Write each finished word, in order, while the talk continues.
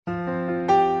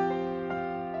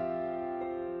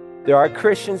There are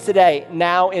Christians today,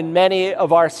 now in many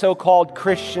of our so-called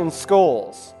Christian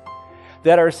schools,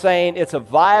 that are saying it's a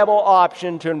viable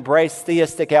option to embrace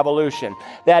theistic evolution.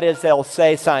 That is, they'll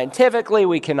say scientifically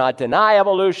we cannot deny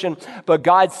evolution, but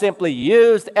God simply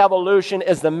used evolution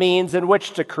as the means in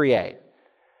which to create.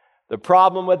 The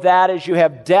problem with that is you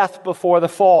have death before the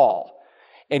fall.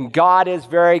 And God is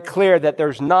very clear that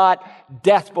there's not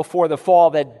death before the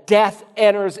fall, that death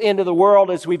enters into the world,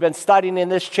 as we've been studying in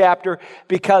this chapter,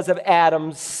 because of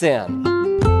Adam's sin.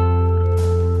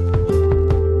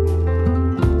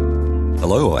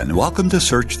 Hello, and welcome to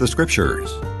Search the Scriptures,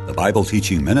 the Bible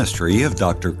teaching ministry of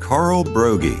Dr. Carl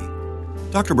Broggi.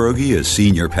 Dr. Broggi is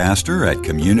senior pastor at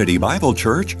Community Bible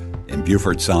Church in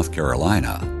Beaufort, South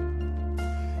Carolina.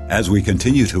 As we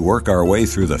continue to work our way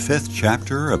through the 5th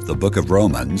chapter of the book of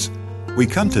Romans, we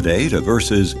come today to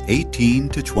verses 18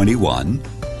 to 21,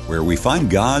 where we find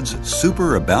God's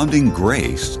superabounding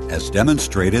grace as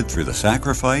demonstrated through the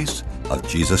sacrifice of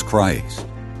Jesus Christ.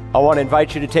 I want to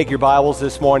invite you to take your Bibles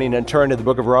this morning and turn to the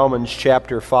book of Romans,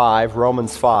 chapter 5,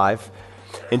 Romans 5.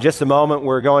 In just a moment,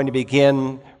 we're going to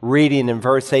begin reading in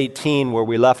verse 18, where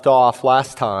we left off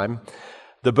last time.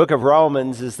 The book of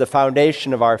Romans is the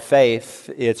foundation of our faith.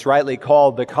 It's rightly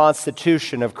called the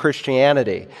constitution of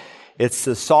Christianity. It's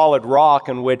the solid rock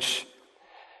in which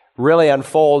really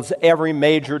unfolds every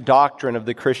major doctrine of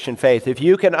the Christian faith. If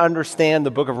you can understand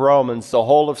the book of Romans, the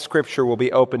whole of Scripture will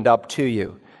be opened up to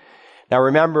you. Now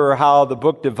remember how the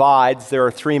book divides. There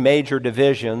are 3 major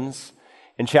divisions.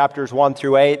 In chapters 1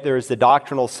 through 8, there is the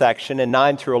doctrinal section, and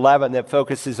 9 through 11 that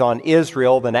focuses on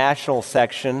Israel, the national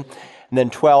section. And then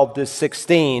 12 to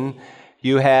 16,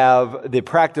 you have the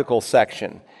practical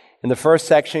section. In the first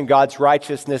section, God's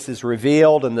righteousness is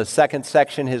revealed. In the second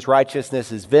section, His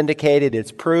righteousness is vindicated,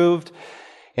 it's proved,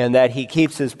 and that He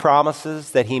keeps His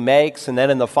promises that He makes. And then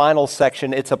in the final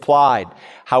section, it's applied,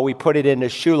 how we put it into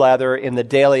shoe leather in the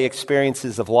daily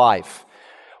experiences of life.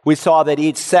 We saw that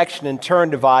each section in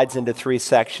turn divides into 3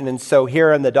 sections. And so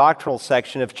here in the doctrinal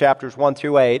section of chapters 1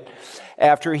 through 8,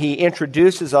 after he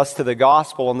introduces us to the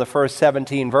gospel in the first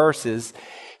 17 verses,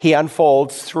 he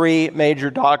unfolds 3 major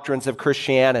doctrines of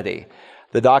Christianity: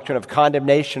 the doctrine of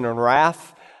condemnation and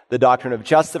wrath, the doctrine of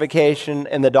justification,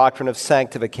 and the doctrine of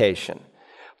sanctification.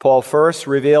 Paul first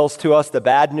reveals to us the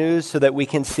bad news so that we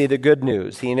can see the good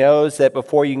news. He knows that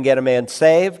before you can get a man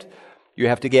saved, you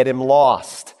have to get him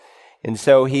lost. And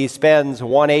so he spends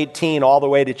 1:18 all the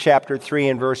way to chapter 3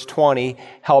 and verse 20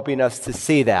 helping us to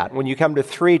see that. When you come to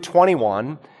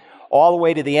 3:21, all the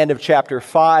way to the end of chapter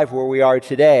 5 where we are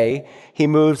today, he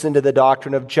moves into the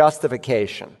doctrine of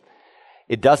justification.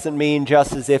 It doesn't mean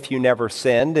just as if you never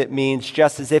sinned. It means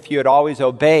just as if you had always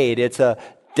obeyed. It's a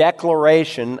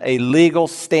declaration, a legal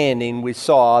standing we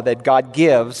saw that God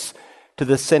gives to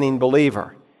the sinning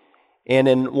believer. And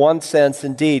in one sense,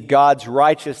 indeed, God's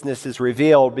righteousness is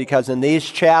revealed because in these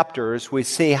chapters, we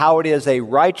see how it is a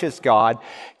righteous God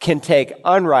can take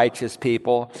unrighteous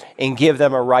people and give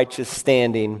them a righteous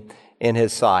standing in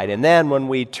His sight. And then when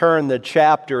we turn the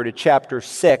chapter to chapter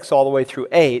 6 all the way through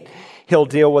 8, He'll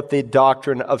deal with the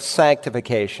doctrine of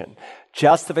sanctification.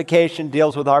 Justification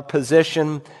deals with our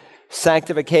position,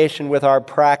 sanctification with our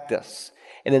practice.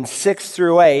 And in 6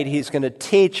 through 8, He's going to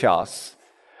teach us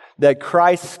that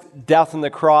Christ's death on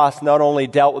the cross not only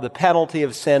dealt with the penalty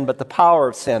of sin, but the power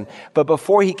of sin. But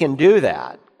before He can do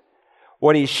that,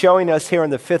 what He's showing us here in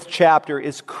the 5th chapter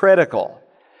is critical,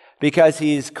 because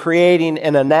He's creating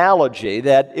an analogy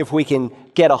that if we can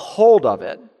get a hold of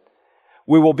it,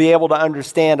 we will be able to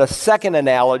understand a second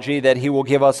analogy that He will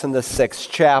give us in the 6th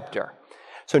chapter.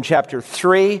 So in chapter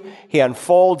 3, he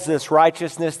unfolds this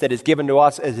righteousness that is given to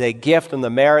us as a gift and the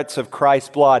merits of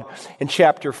Christ's blood. In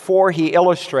chapter 4, he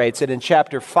illustrates it. In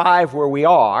chapter 5, where we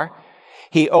are,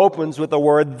 he opens with the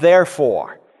word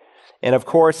therefore. And of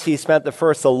course, he spent the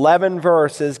first 11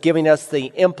 verses giving us the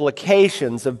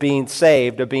implications of being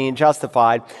saved, of being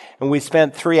justified. And we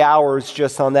spent 3 hours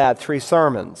just on that, 3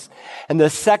 sermons. And the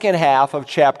second half of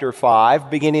chapter 5,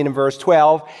 beginning in verse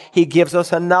 12, he gives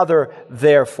us another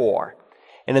therefore.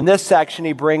 And in this section,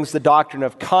 he brings the doctrine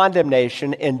of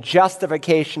condemnation and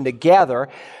justification together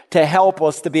to help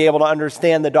us to be able to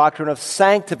understand the doctrine of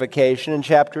sanctification in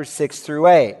chapters 6 through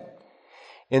 8.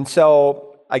 And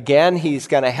so, again, he's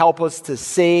going to help us to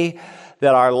see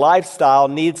that our lifestyle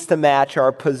needs to match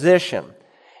our position.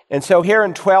 And so here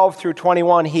in 12 through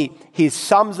 21, he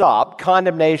sums up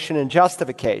condemnation and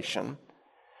justification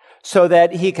so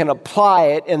that he can apply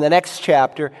it in the next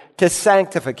chapter to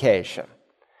sanctification.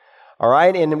 All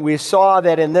right, and we saw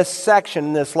that in this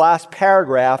section, this last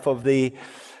paragraph of the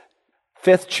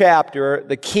 5th chapter,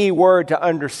 the key word to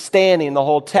understanding the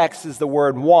whole text is the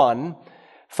word one,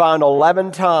 found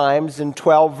 11 times in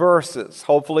 12 verses.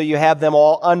 Hopefully you have them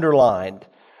all underlined.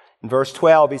 In verse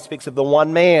 12, he speaks of the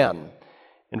one man.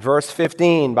 In verse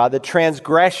 15, by the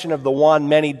transgression of the one,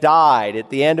 many died. At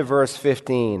the end of verse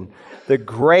 15, the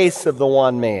grace of the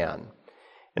one man.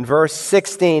 In verse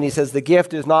 16, he says, the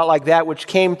gift is not like that which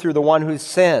came through the one who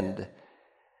sinned.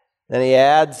 Then he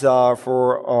adds,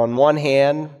 for on one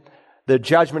hand, the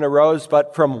judgment arose,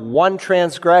 but from one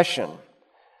transgression,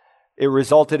 it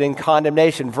resulted in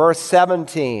condemnation. Verse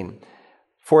 17,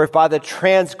 for if by the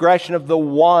transgression of the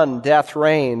one death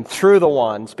reigned through the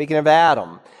one, speaking of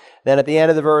Adam, then at the end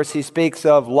of the verse he speaks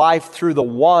of life through the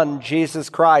one, Jesus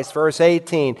Christ. Verse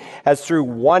 18, as through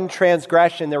one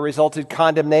transgression there resulted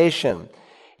condemnation.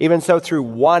 Even so, through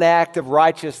one act of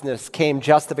righteousness came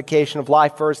justification of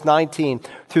life. Verse 19,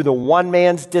 through the one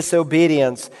man's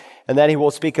disobedience, and then he will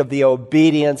speak of the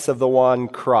obedience of the one,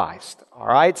 Christ. All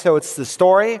right, so it's the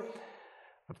story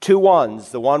of two ones.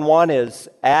 The one is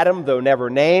Adam, though never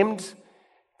named,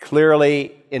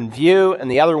 clearly in view,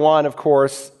 and the other one, of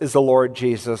course, is the Lord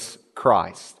Jesus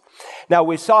Christ. Now,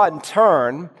 we saw in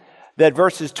turn that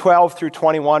verses 12 through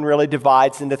 21 really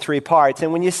divides into three parts.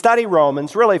 And when you study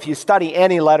Romans, really, if you study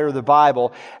any letter of the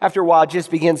Bible, after a while it just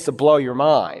begins to blow your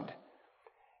mind.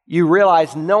 You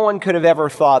realize no one could have ever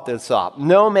thought this up.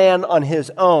 No man on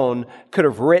his own could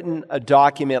have written a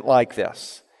document like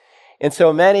this. And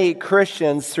so many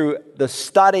Christians, through the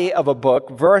study of a book,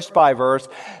 verse by verse,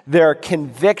 their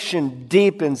conviction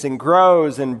deepens and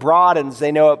grows and broadens.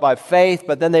 They know it by faith,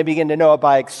 but then they begin to know it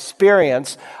by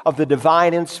experience of the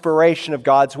divine inspiration of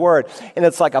God's Word. And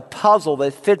it's like a puzzle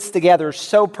that fits together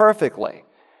so perfectly.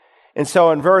 And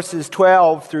so in verses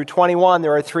 12 through 21,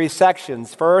 there are three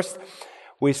sections. First,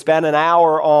 we spend an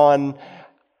hour on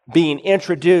being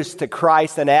introduced to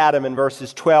Christ and Adam in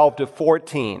verses 12 to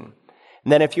 14.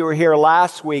 And then if you were here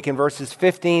last week in verses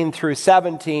 15 through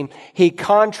 17, he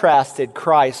contrasted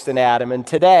Christ and Adam. And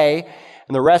today,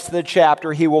 in the rest of the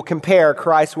chapter, he will compare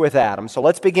Christ with Adam. So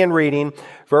let's begin reading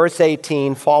verse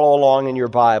 18. Follow along in your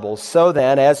Bibles. So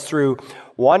then, as through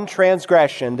one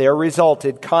transgression there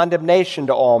resulted condemnation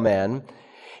to all men,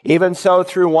 even so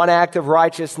through one act of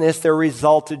righteousness there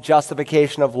resulted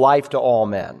justification of life to all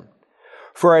men.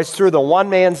 For as through the one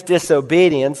man's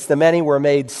disobedience the many were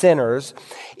made sinners,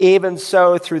 even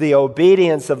so through the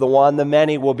obedience of the one the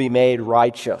many will be made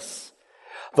righteous.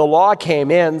 The law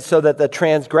came in so that the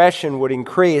transgression would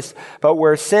increase, but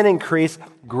where sin increased,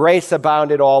 grace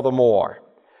abounded all the more.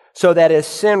 So that as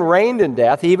sin reigned in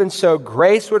death, even so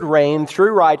grace would reign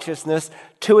through righteousness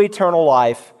to eternal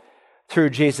life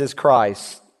through Jesus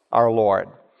Christ our Lord.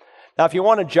 Now, if you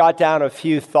want to jot down a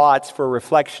few thoughts for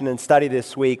reflection and study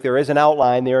this week, there is an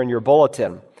outline there in your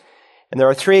bulletin. And there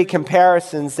are three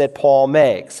comparisons that Paul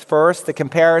makes. First, the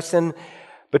comparison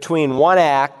between one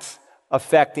act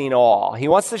affecting all. He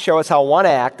wants to show us how one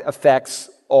act affects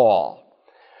all.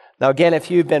 Now, again, if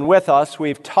you've been with us,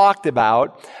 we've talked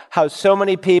about how so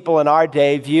many people in our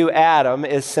day view Adam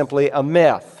as simply a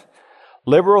myth.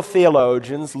 Liberal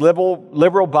theologians,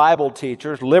 liberal Bible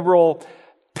teachers, liberal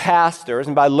pastors,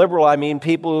 and by liberal I mean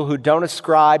people who don't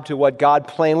ascribe to what God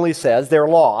plainly says, they're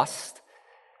lost.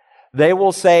 They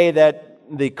will say that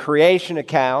the creation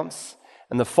accounts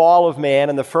and the fall of man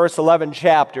in the first 11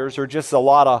 chapters are just a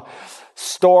lot of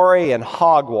story and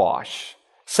hogwash.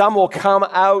 Some will come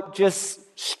out just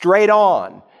straight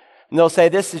on, and they'll say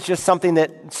this is just something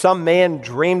that some man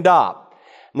dreamed up.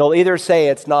 And they'll either say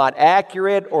it's not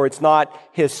accurate or it's not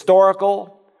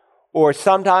historical, or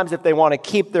sometimes if they want to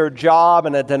keep their job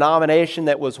in a denomination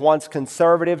that was once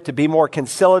conservative to be more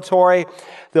conciliatory,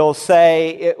 they'll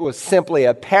say it was simply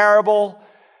a parable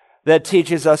that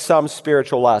teaches us some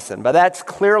spiritual lesson. But that's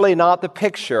clearly not the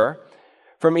picture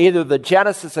from either the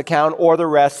Genesis account or the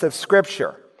rest of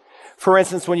Scripture. For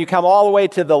instance, when you come all the way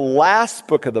to the last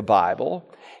book of the Bible,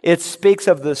 it speaks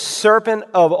of the serpent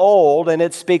of old and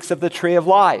it speaks of the tree of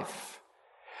life.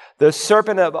 The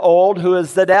serpent of old, who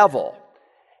is the devil.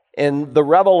 In the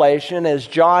Revelation, as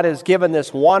John has given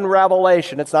this one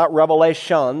revelation, it's not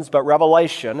revelations, but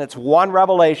revelation. It's one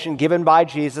revelation given by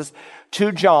Jesus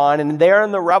to John, and there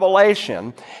in the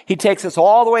Revelation, he takes us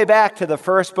all the way back to the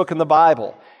first book in the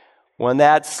Bible, when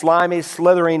that slimy,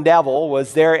 slithering devil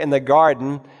was there in the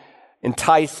garden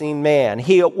enticing man.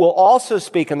 He will also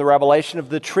speak in the Revelation of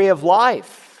the tree of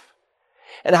life,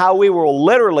 and how we will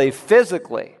literally,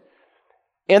 physically,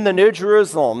 in the New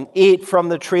Jerusalem, eat from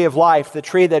the tree of life, the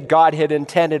tree that God had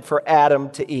intended for Adam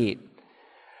to eat.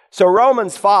 So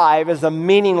Romans 5 is a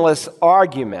meaningless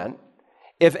argument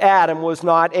if Adam was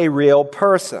not a real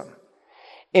person.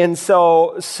 And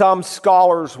so some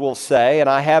scholars will say, and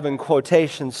I have in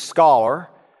quotation scholar,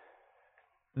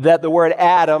 that the word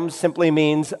Adam simply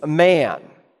means man.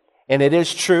 And it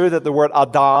is true that the word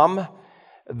Adam,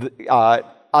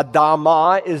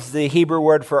 Adama is the Hebrew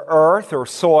word for earth or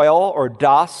soil or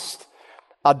dust.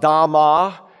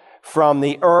 Adama, from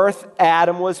the earth,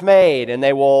 Adam was made. And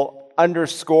they will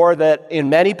underscore that in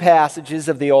many passages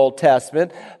of the Old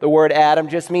Testament, the word Adam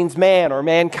just means man or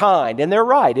mankind. And they're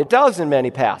right, it does in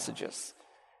many passages.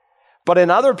 But in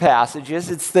other passages,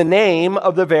 it's the name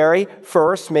of the very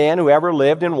first man who ever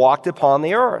lived and walked upon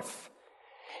the earth.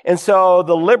 And so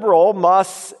the liberal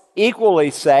must equally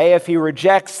say, if he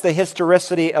rejects the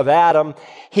historicity of Adam,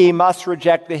 he must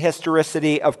reject the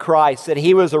historicity of Christ, that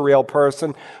he was a real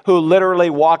person who literally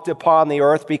walked upon the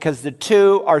earth, because the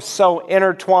two are so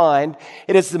intertwined,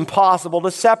 it is impossible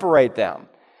to separate them.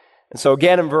 And so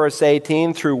again in verse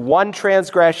 18, through one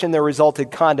transgression there resulted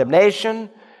condemnation.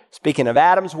 Speaking of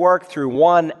Adam's work, through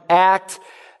one act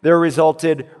there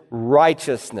resulted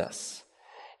righteousness.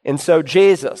 And so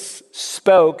Jesus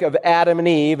spoke of Adam and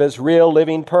Eve as real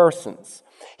living persons.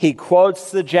 He quotes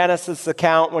the Genesis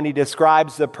account when he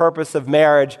describes the purpose of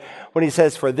marriage, when he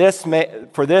says, for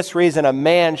this reason a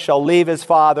man shall leave his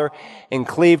father and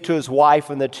cleave to his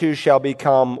wife, and the two shall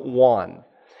become one.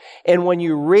 And when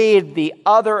you read the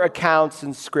other accounts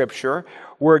in Scripture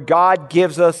where God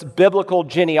gives us biblical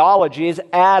genealogies,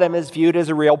 Adam is viewed as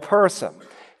a real person.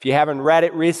 If you haven't read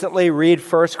it recently, read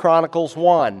 1 Chronicles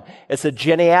 1. It's a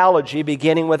genealogy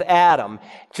beginning with Adam,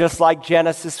 just like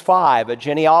Genesis 5, a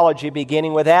genealogy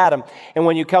beginning with Adam. And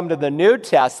when you come to the New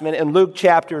Testament, in Luke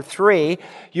chapter 3,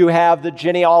 you have the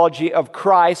genealogy of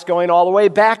Christ going all the way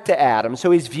back to Adam.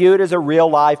 So he's viewed as a real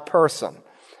live person.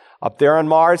 Up there on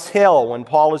Mars Hill, when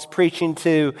Paul is preaching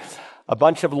to a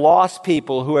bunch of lost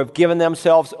people who have given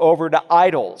themselves over to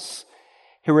idols,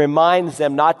 he reminds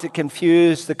them not to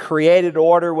confuse the created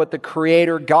order with the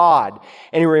creator God.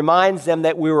 And he reminds them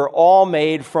that we were all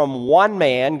made from one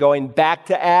man going back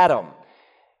to Adam.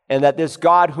 And that this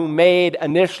God who made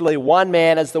initially one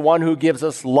man is the one who gives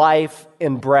us life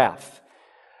and breath.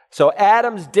 So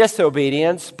Adam's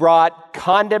disobedience brought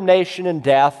condemnation and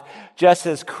death, just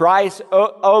as Christ's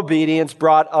obedience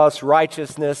brought us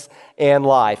righteousness and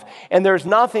life. And there's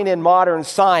nothing in modern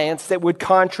science that would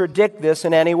contradict this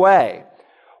in any way.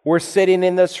 We're sitting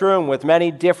in this room with many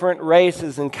different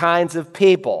races and kinds of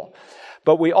people,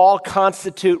 but we all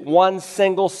constitute one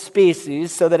single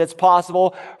species so that it's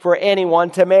possible for anyone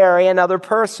to marry another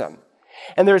person.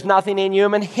 And there's nothing in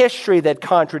human history that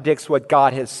contradicts what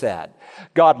God has said.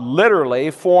 God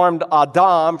literally formed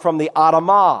Adam from the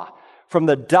Adamah, from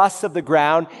the dust of the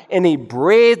ground, and he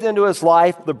breathed into his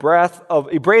life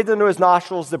he breathed into his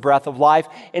nostrils the breath of life,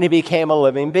 and he became a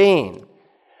living being.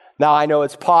 Now, I know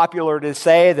it's popular to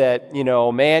say that,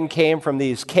 man came from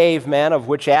these cavemen, of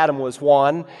which Adam was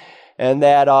one, and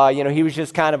that, he was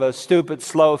just kind of a stupid,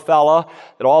 slow fella,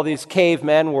 that all these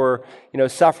cavemen were,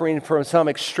 suffering from some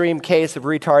extreme case of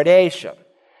retardation,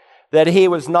 that he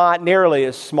was not nearly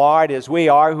as smart as we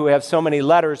are, who have so many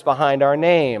letters behind our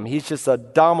name. He's just a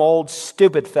dumb, old,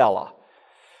 stupid fella.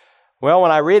 Well,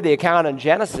 when I read the account in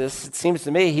Genesis, it seems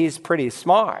to me he's pretty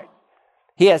smart.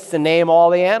 He has to name all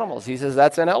the animals. He says,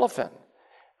 that's an elephant,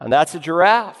 and that's a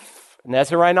giraffe, and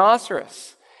that's a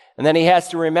rhinoceros. And then he has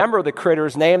to remember the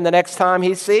critter's name the next time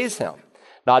he sees him.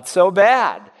 Not so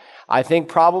bad. I think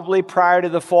probably prior to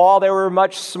the fall, they were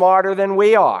much smarter than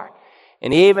we are.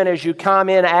 And even as you come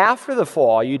in after the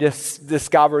fall, you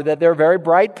discover that they're very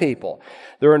bright people.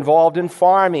 They're involved in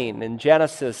farming in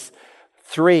Genesis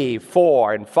 3,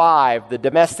 4, and 5, the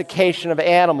domestication of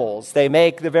animals. They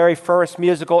make the very first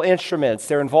musical instruments.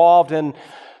 They're involved in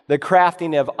the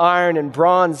crafting of iron and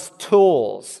bronze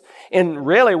tools. And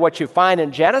really what you find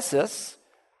in Genesis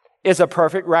is a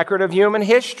perfect record of human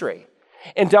history.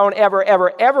 And don't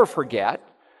ever forget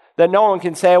that no one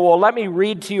can say, well, let me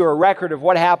read to you a record of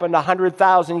what happened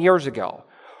 100,000 years ago.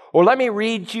 Or let me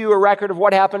read to you a record of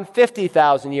what happened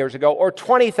 50,000 years ago or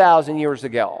 20,000 years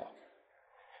ago.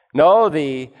 No,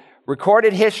 the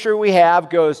recorded history we have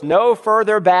goes no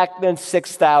further back than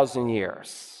 6,000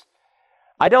 years.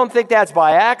 I don't think that's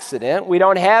by accident. We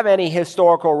don't have any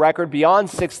historical record beyond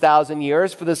 6,000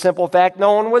 years for the simple fact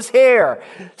no one was here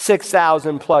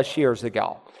 6,000 plus years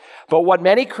ago. But what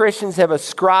many Christians have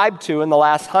ascribed to in the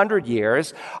last 100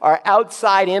 years are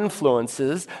outside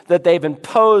influences that they've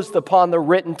imposed upon the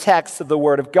written text of the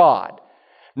Word of God.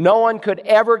 No one could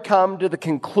ever come to the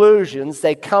conclusions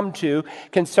they come to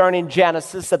concerning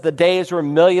Genesis, that the days were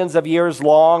millions of years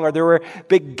long, or there were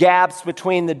big gaps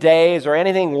between the days, or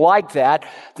anything like that.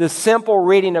 The simple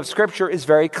reading of Scripture is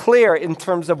very clear in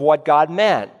terms of what God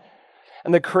meant.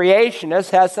 And the creationist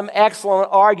has some excellent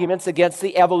arguments against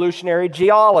the evolutionary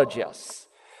geologists.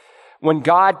 When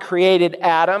God created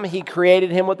Adam, he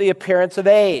created him with the appearance of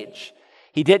age.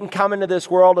 He didn't come into this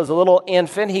world as a little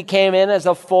infant. He came in as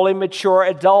a fully mature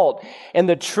adult. And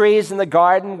the trees in the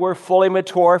garden were fully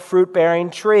mature,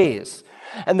 fruit-bearing trees.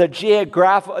 And the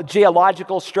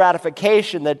geological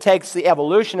stratification that takes the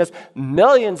evolutionists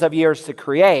millions of years to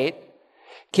create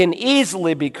can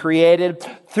easily be created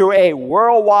through a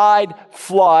worldwide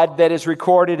flood that is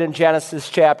recorded in Genesis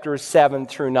chapters 7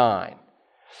 through 9.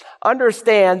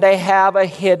 Understand, they have a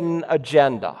hidden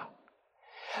agenda.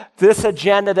 This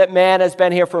agenda that man has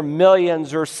been here for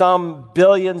millions or some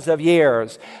billions of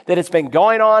years, that it's been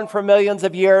going on for millions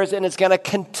of years and it's going to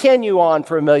continue on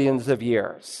for millions of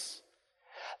years.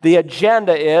 The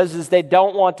agenda is they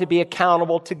don't want to be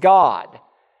accountable to God.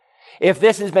 If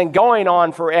this has been going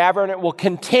on forever and it will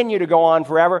continue to go on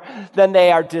forever, then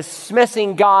they are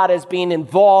dismissing God as being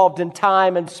involved in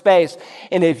time and space.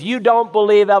 And if you don't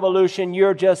believe evolution,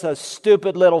 you're just a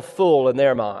stupid little fool in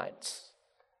their minds.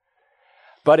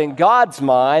 But in God's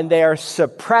mind, they are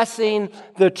suppressing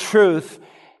the truth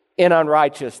in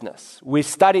unrighteousness. We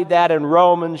studied that in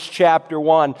Romans chapter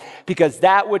 1, because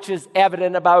that which is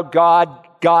evident about God,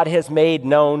 God has made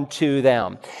known to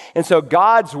them. And so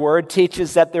God's word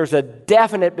teaches that there's a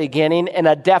definite beginning and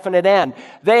a definite end.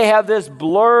 They have this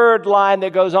blurred line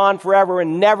that goes on forever,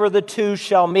 and never the two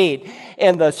shall meet.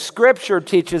 And the scripture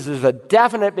teaches there's a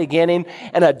definite beginning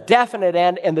and a definite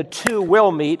end, and the two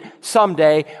will meet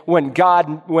someday when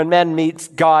men meet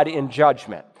God in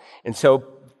judgment. And so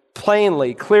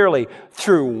plainly, clearly,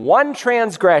 through one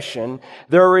transgression,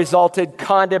 there resulted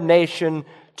condemnation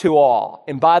to all.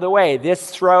 And by the way, this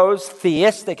throws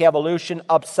theistic evolution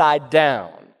upside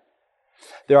down.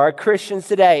 There are Christians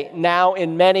today, now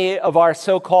in many of our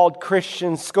so-called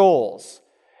Christian schools,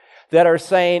 that are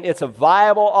saying it's a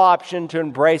viable option to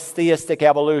embrace theistic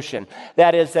evolution.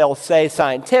 That is, they'll say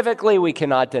scientifically we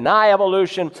cannot deny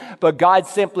evolution, but God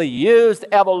simply used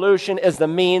evolution as the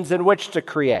means in which to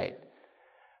create.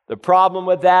 The problem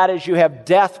with that is you have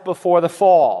death before the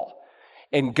fall.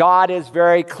 And God is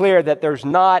very clear that there's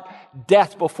not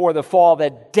death before the fall,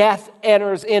 that death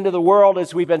enters into the world,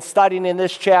 as we've been studying in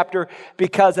this chapter,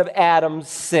 because of Adam's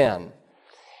sin.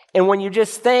 And when you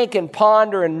just think and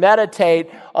ponder and meditate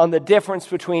on the difference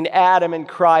between Adam and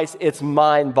Christ, it's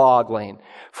mind-boggling.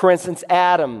 For instance,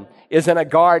 Adam is in a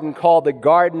garden called the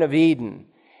Garden of Eden,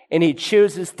 and he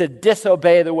chooses to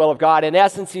disobey the will of God. In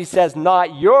essence, he says,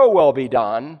 not your will be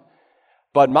done,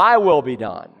 but my will be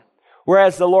done.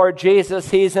 Whereas the Lord Jesus,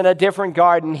 he's in a different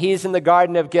garden. He's in the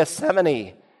Garden of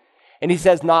Gethsemane. And he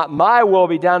says, not my will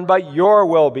be done, but your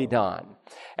will be done.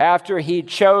 After he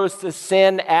chose to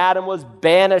sin, Adam was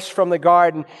banished from the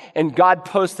garden, and God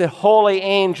posted holy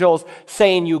angels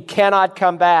saying, you cannot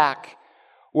come back.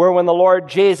 Where when the Lord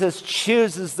Jesus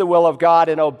chooses the will of God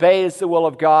and obeys the will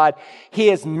of God, he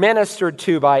is ministered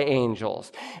to by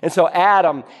angels. And so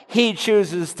Adam, he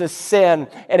chooses to sin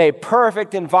in a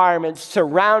perfect environment,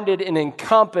 surrounded and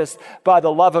encompassed by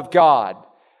the love of God.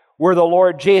 Where the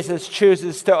Lord Jesus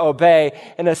chooses to obey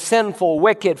in a sinful,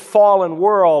 wicked, fallen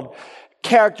world,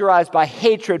 characterized by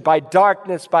hatred, by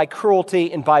darkness, by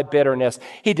cruelty, and by bitterness.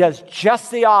 He does just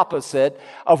the opposite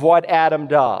of what Adam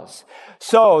does.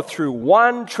 So, through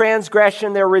one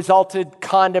transgression, there resulted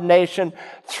condemnation.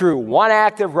 Through one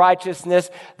act of righteousness,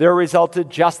 there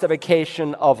resulted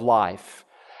justification of life.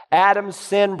 Adam's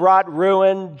sin brought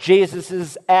ruin.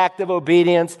 Jesus' act of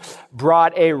obedience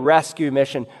brought a rescue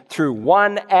mission through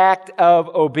one act of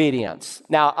obedience.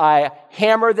 Now, I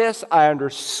hammer this, I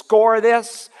underscore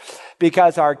this,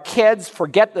 because our kids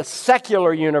forget the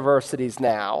secular universities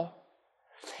now.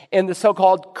 In the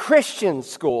so-called Christian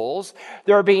schools,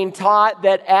 they're being taught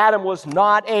that Adam was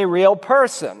not a real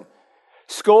person.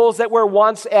 Schools that were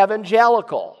once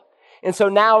evangelical. And so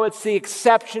now it's the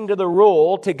exception to the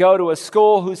rule to go to a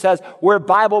school who says, we're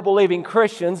Bible-believing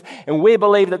Christians, and we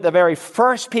believe that the very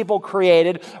first people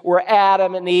created were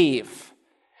Adam and Eve.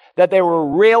 That they were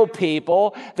real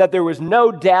people, that there was no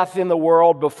death in the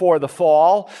world before the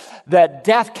fall, that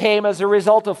death came as a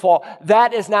result of fall.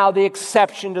 That is now the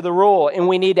exception to the rule, and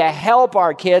we need to help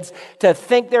our kids to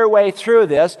think their way through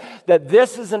this, that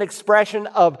this is an expression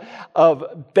of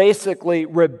basically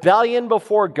rebellion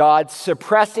before God,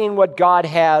 suppressing what God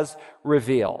has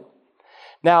revealed.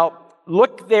 Now,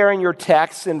 look there in your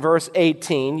text in verse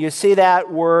 18. You see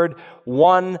that word,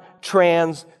 one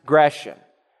transgression.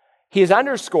 He is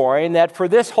underscoring that for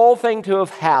this whole thing to have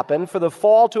happened, for the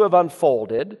fall to have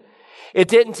unfolded, it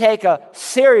didn't take a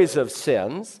series of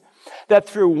sins, that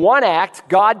through one act,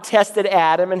 God tested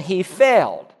Adam and he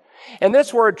failed. And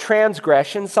this word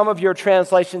transgression, some of your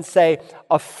translations say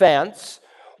offense,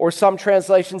 or some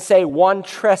translations say one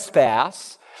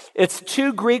trespass. It's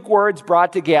two Greek words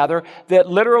brought together that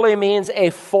literally means a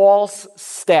false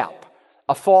step.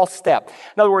 A false step.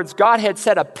 In other words, God had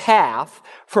set a path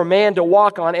for man to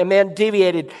walk on, and man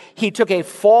deviated. He took a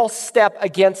false step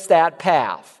against that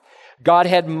path. God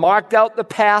had marked out the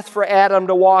path for Adam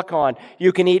to walk on.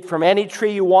 You can eat from any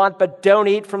tree you want, but don't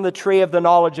eat from the tree of the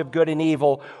knowledge of good and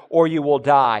evil, or you will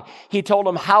die. He told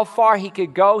him how far he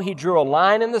could go. He drew a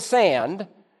line in the sand,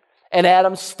 and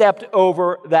Adam stepped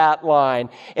over that line,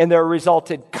 and there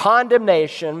resulted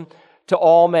condemnation to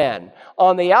all men.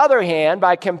 On the other hand,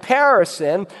 by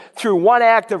comparison, through one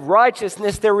act of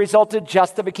righteousness, there resulted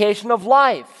justification of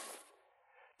life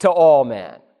to all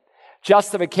men.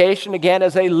 Justification, again,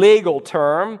 is a legal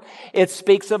term. It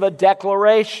speaks of a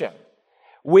declaration.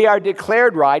 We are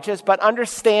declared righteous, but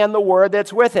understand the word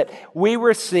that's with it. We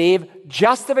receive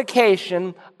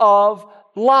justification of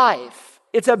life.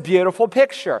 It's a beautiful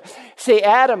picture. See,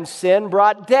 Adam's sin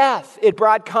brought death. It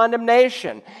brought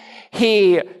condemnation.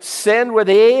 He sinned with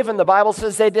Eve, and the Bible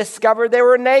says they discovered they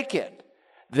were naked.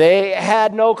 They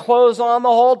had no clothes on the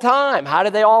whole time. How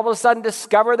did they all of a sudden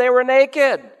discover they were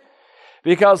naked?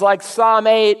 Because like Psalm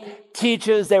 8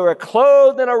 teaches, they were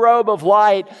clothed in a robe of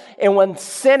light, and when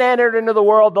sin entered into the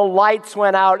world, the lights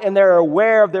went out, and they're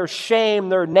aware of their shame,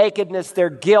 their nakedness, their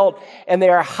guilt, and they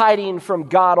are hiding from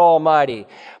God Almighty.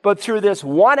 But through this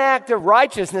one act of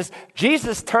righteousness,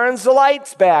 Jesus turns the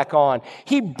lights back on.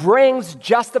 He brings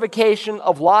justification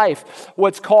of life,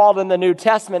 what's called in the New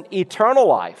Testament eternal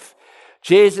life.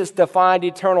 Jesus defined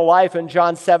eternal life in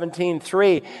John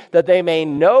 17:3, that they may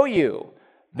know you,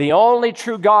 the only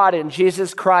true God, in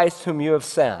Jesus Christ whom you have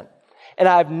sent. And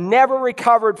I've never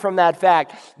recovered from that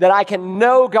fact that I can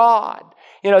know God.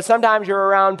 You know, sometimes you're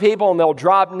around people and they'll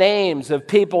drop names of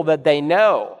people that they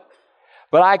know.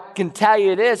 But I can tell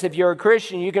you this, if you're a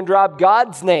Christian, you can drop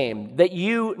God's name, that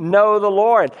you know the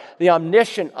Lord, the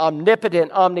omniscient,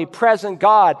 omnipotent, omnipresent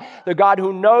God, the God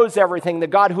who knows everything, the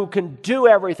God who can do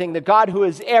everything, the God who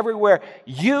is everywhere.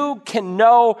 You can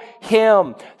know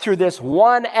Him. Through this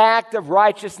one act of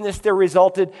righteousness, there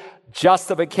resulted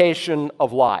justification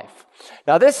of life.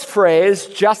 Now, this phrase,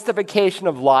 justification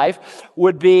of life,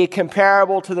 would be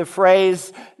comparable to the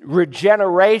phrase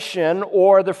regeneration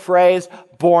or the phrase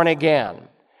born again.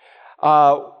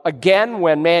 Again,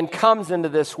 when man comes into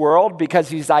this world, because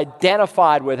he's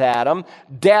identified with Adam,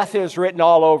 death is written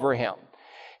all over him.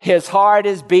 His heart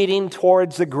is beating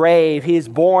towards the grave. He's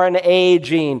born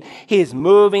aging. He's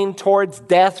moving towards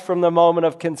death from the moment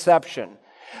of conception.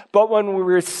 But when we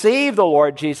receive the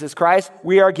Lord Jesus Christ,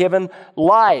 we are given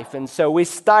life. And so we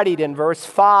studied in verse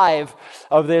 5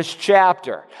 of this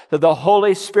chapter that the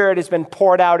Holy Spirit has been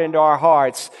poured out into our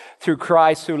hearts through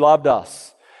Christ who loved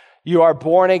us. You are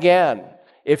born again.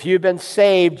 If you've been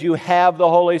saved, you have the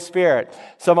Holy Spirit.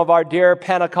 Some of our dear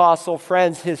Pentecostal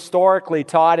friends historically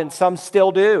taught, and some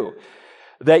still do,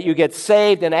 that you get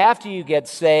saved, and after you get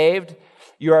saved,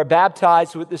 you are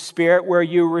baptized with the Spirit, where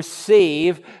you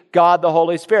receive God the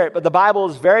Holy Spirit. But the Bible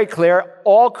is very clear.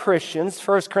 All Christians,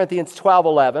 1 Corinthians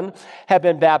 12:11, have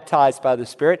been baptized by the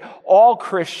Spirit. All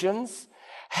Christians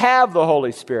have the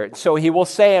Holy Spirit. So he will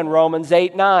say in Romans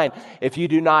 8:9, if you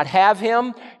do not have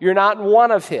Him, you're not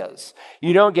one of His.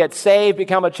 You don't get saved,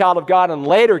 become a child of God, and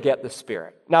later get the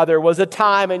Spirit. Now, there was a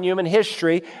time in human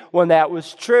history when that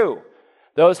was true.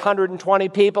 Those 120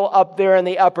 people up there in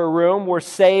the upper room were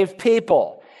saved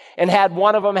people. And had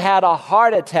one of them had a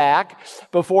heart attack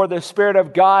before the Spirit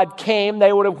of God came,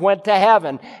 they would have went to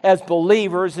heaven as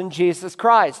believers in Jesus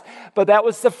Christ. But that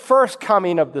was the first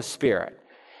coming of the Spirit.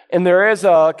 And there is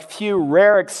a few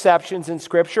rare exceptions in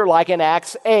Scripture, like in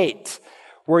Acts 8,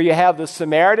 where you have the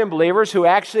Samaritan believers who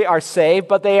actually are saved,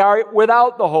 but they are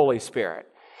without the Holy Spirit.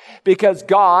 Because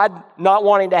God, not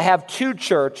wanting to have two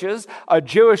churches, a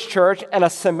Jewish church and a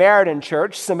Samaritan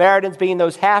church, Samaritans being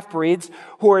those half-breeds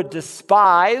who are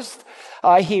despised,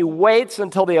 He waits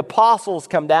until the apostles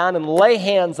come down and lay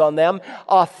hands on them,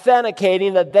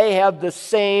 authenticating that they have the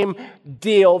same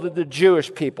deal that the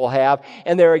Jewish people have,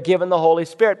 and they are given the Holy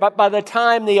Spirit. But by the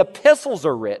time the epistles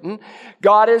are written,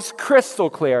 God is crystal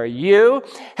clear. You,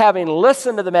 having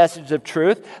listened to the message of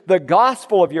truth, the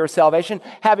gospel of your salvation,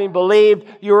 having believed,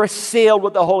 you are sealed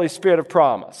with the Holy Spirit of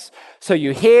promise. So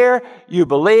you hear, you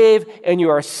believe, and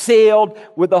you are sealed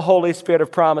with the Holy Spirit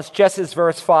of promise, just as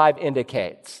verse 5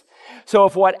 indicates. So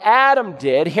if what Adam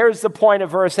did, here's the point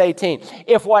of verse 18,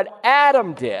 if what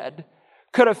Adam did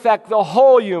could affect the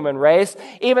whole human race,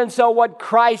 even so what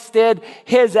Christ did,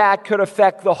 His act could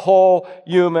affect the whole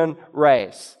human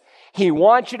race. He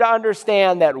wants you to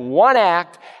understand that one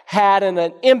act had an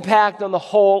impact on the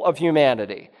whole of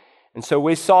humanity. And so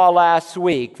we saw last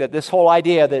week that this whole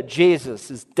idea that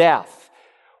Jesus' death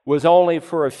was only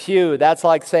for a few. That's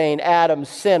like saying Adam's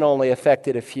sin only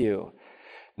affected a few.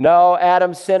 No,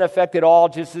 Adam's sin affected all,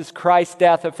 just as Christ's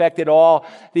death affected all.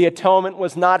 The atonement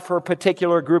was not for a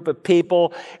particular group of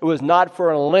people. It was not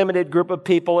for a limited group of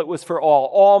people. It was for all.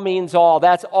 All means all.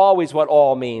 That's always what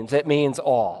all means. It means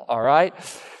all right?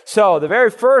 So the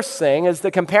very first thing is the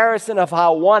comparison of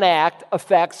how one act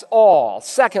affects all.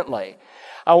 Secondly,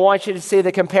 I want you to see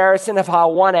the comparison of how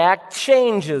one act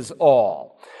changes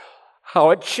all.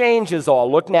 How it changes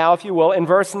all. Look now, if you will, in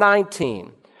verse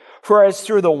 19. For as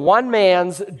through the one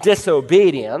man's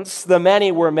disobedience, the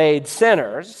many were made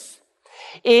sinners,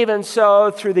 even so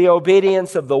through the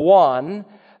obedience of the one,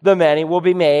 the many will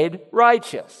be made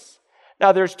righteous.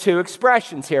 Now there's two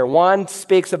expressions here. One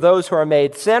speaks of those who are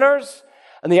made sinners,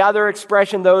 and the other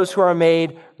expression, those who are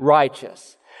made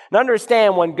righteous. And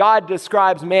understand, when God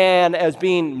describes man as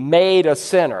being made a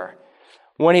sinner,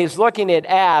 when he's looking at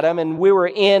Adam, and we were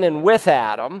in and with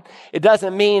Adam, it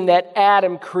doesn't mean that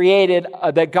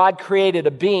that God created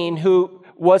a being who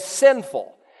was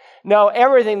sinful. No,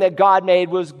 everything that God made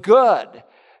was good.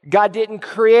 God didn't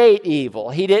create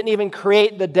evil. He didn't even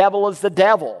create the devil as the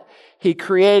devil. He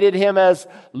created him as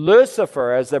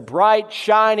Lucifer, as the bright,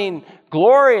 shining,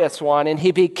 glorious one, and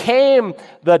he became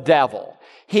the devil.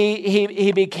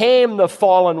 He became the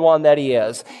fallen one that he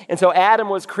is. And so Adam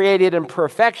was created in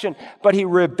perfection, but he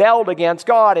rebelled against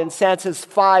God. And Census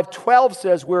 5:12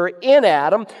 says we're in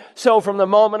Adam, so from the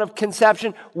moment of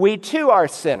conception, we too are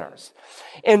sinners.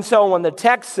 And so when the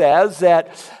text says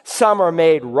that some are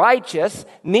made righteous,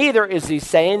 neither is he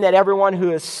saying that everyone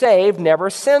who is saved never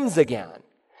sins again.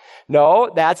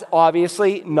 No, that's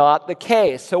obviously not the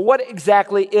case. So what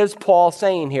exactly is Paul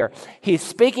saying here? He's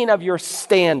speaking of your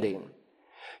standing.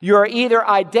 You are either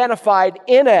identified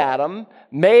in Adam,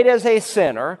 made as a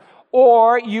sinner,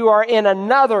 or you are in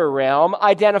another realm,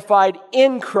 identified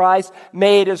in Christ,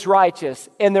 made as righteous.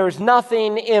 And there's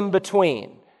nothing in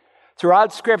between.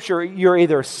 Throughout Scripture, you're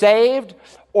either saved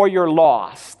or you're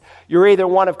lost. You're either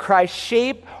one of Christ's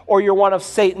sheep or you're one of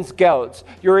Satan's goats.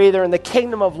 You're either in the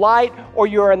kingdom of light or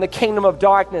you're in the kingdom of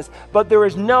darkness. But there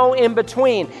is no in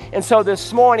between. And so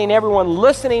this morning, everyone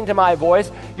listening to my voice,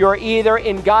 you're either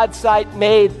in God's sight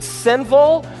made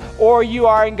sinful or you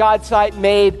are in God's sight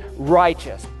made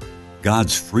righteous.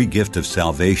 God's free gift of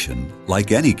salvation,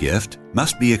 like any gift,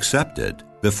 must be accepted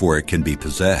before it can be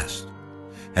possessed.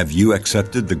 Have you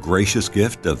accepted the gracious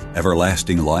gift of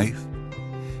everlasting life?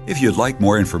 If you'd like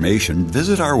more information,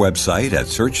 visit our website at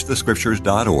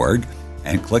searchthescriptures.org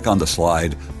and click on the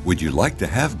slide, Would You Like to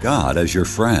Have God as Your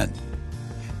Friend?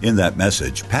 In that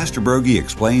message, Pastor Broggi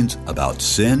explains about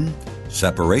sin,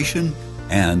 separation,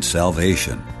 and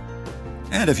salvation.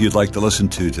 And if you'd like to listen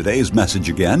to today's message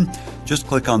again, just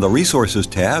click on the Resources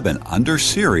tab and under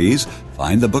Series,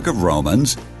 find the book of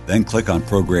Romans, then click on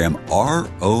program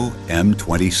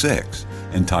ROM26,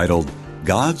 entitled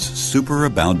God's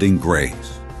Superabounding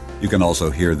Grace. You can also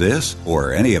hear this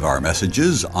or any of our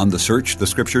messages on the Search the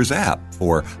Scriptures app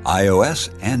for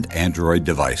iOS and Android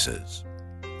devices.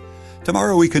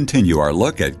 Tomorrow we continue our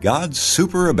look at God's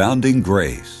superabounding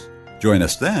grace. Join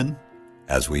us then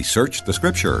as we search the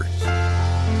Scriptures.